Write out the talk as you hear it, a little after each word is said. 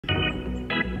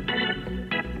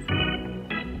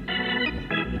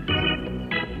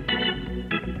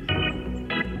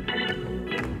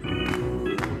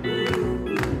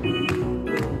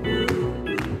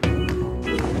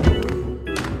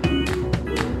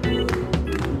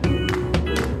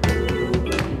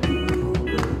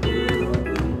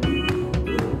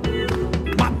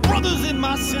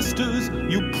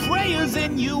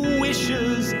granting you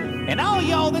wishes, and all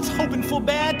y'all that's hoping for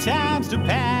bad times to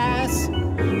pass.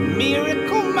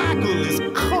 Miracle Michael has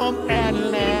come at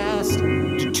last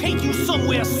to take you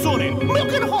somewhere sunny,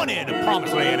 milk and honey, the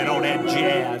promised land and all that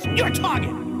jazz. You're a target,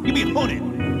 you're being hunted.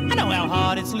 I know how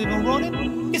hard it's living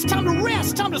running. It's time to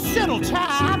rest, time to settle,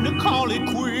 time to call it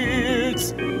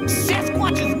quits.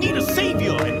 Sasquatches need a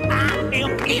savior, and I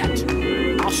am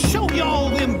it. I'll show y'all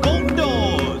them golden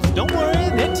doors. Don't worry,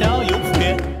 that's all you'll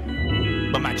fit.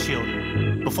 But my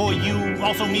children, before you,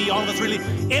 also me, all of us really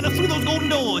enter through those golden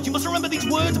doors, you must remember these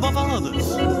words above all others.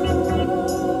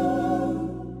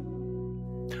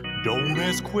 Don't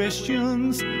ask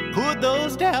questions, put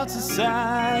those doubts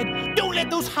aside. Don't let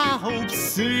those high hopes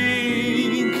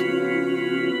sink.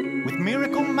 With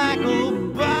Miracle Michael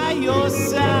by your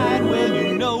side, well,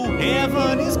 you know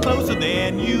heaven is closer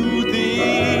than you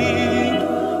think.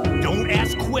 Don't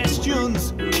ask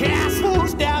questions, cast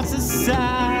those doubts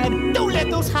aside. Don't let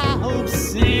those high hopes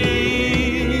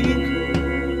sink.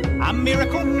 I'm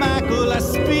Miracle Michael, I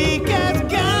speak as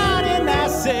God, and I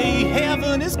say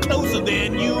heaven is closer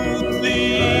than you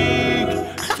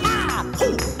think. Ha-ha!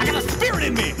 Ooh, I got a spirit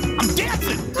in me. I'm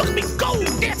dancing. Look at me go,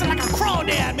 dancing like a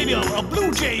crawdad, maybe a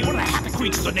blue jay, one of the happy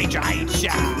creatures of nature. I ain't shy.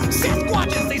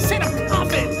 Sasquatches, they sent a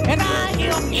prophet, and I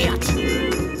am it.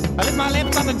 I lift my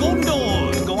lamp on the golden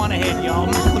doors. Go on ahead, y'all.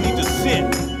 Michael needs to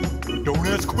sit. Don't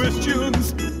ask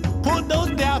questions. Put those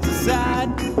doubts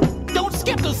aside. Don't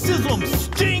skepticism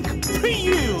stink.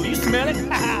 Peel, you smell it?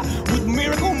 With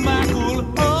Miracle Michael.